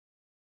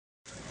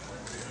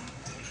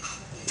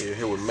Yeah,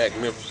 here with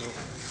Magnificent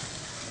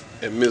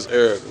and Miss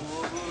Erica.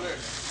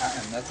 I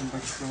am nothing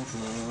but trouble.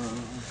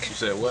 You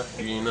said what?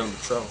 You ain't nothing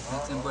but trouble.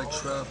 Nothing but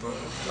trouble.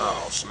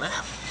 Oh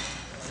snap!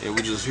 Yeah,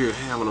 we just here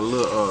having a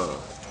little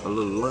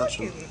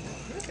luncheon.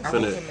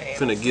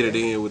 Finna get it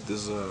in with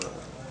this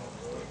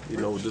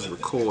with this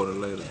recorder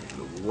later.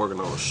 We're working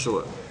on a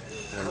short.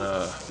 And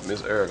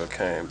Miss Erica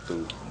came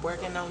through.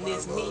 Working on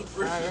this meat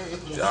first.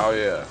 Oh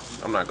yeah,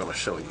 I'm not gonna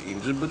show you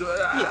eating, but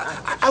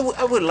I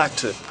would like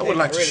to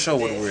show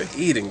what we're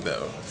eating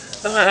though.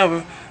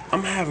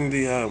 I'm having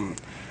the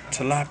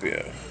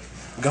tilapia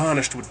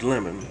garnished with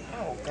lemon.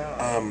 Oh God.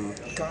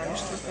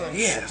 Garnished with lemon.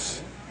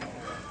 Yes.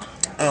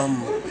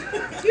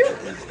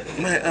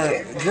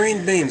 My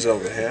green beans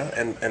over here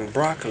and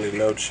broccoli,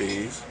 no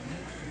cheese.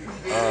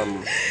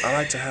 I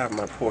like to have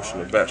my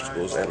portion of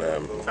vegetables and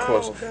of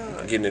course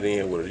getting it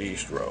in with a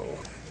yeast roll.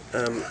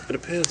 It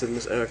appears that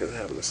Miss Erica's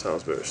having the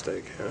Salisbury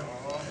steak here.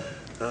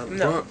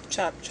 No,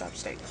 chop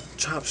steak.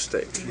 Chop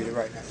steak. Get it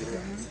right now. Get it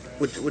right.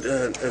 With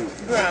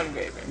Ground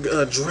gravy.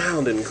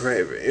 drowned in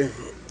gravy.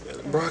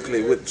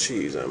 Broccoli with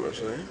cheese, I must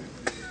say.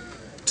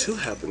 2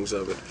 helpings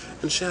of it.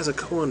 And she has a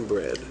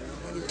cornbread.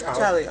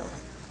 Italio.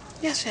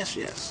 Yes.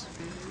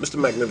 Mr.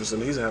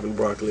 Magnificent, he's having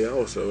broccoli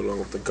also, along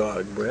with the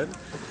garlic bread.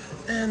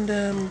 And,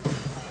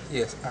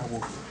 Yes, I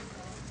will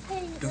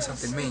do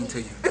something mean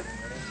to you.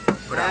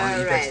 But I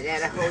will eat that.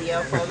 That'll hold you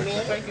up for a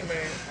minute. Thank you,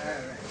 man.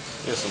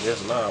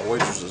 yes, our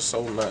waitresses are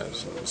so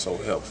nice and so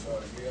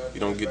helpful. You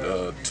don't get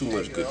too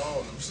much good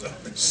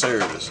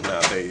service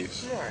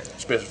nowadays,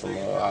 especially from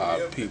our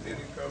people.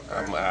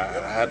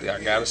 I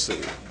gotta say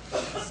it.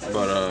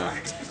 But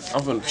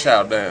I'm finna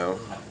chow down.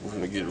 We're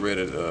gonna get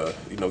ready to,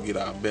 get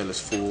our bellies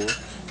full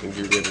and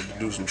get ready to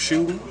do some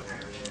shooting.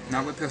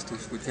 Not with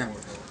pistols, with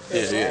cameras.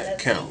 Yeah,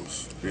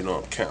 cameras.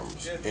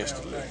 Cameras,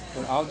 instantly.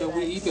 But although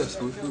we eat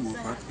pistols, we will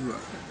fuck you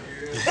up.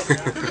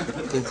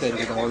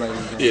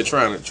 Yeah,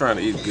 trying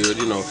to eat good.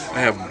 I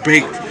have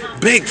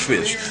baked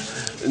fish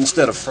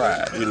instead of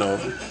fried. And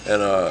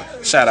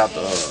shout out to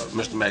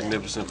Mr.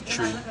 Magnificent for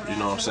treat. You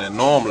know what I'm saying?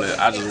 Normally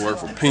I just work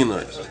for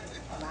peanuts.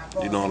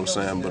 You know what I'm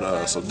saying?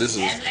 But so this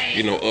is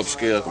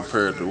upscale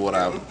compared to what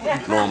I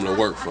normally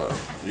work for.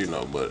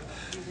 But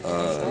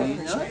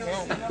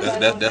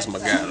that's my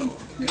guy though.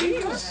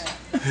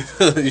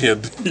 Yeah,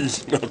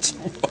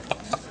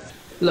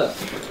 Look,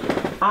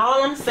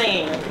 all I'm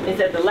saying is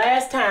that the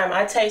last time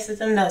I tasted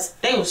the nuts,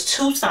 they was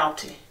too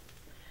salty.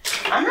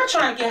 I'm not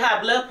trying to get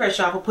high blood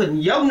pressure off of putting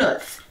your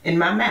nuts in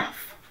my mouth.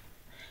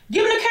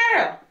 Give it to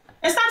Carol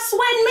and stop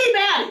sweating me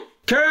about it.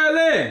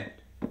 Carolyn!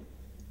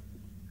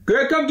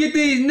 Girl, come get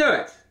these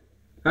nuts.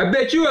 I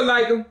bet you'll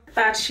like them.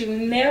 Thought you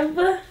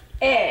never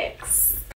asked.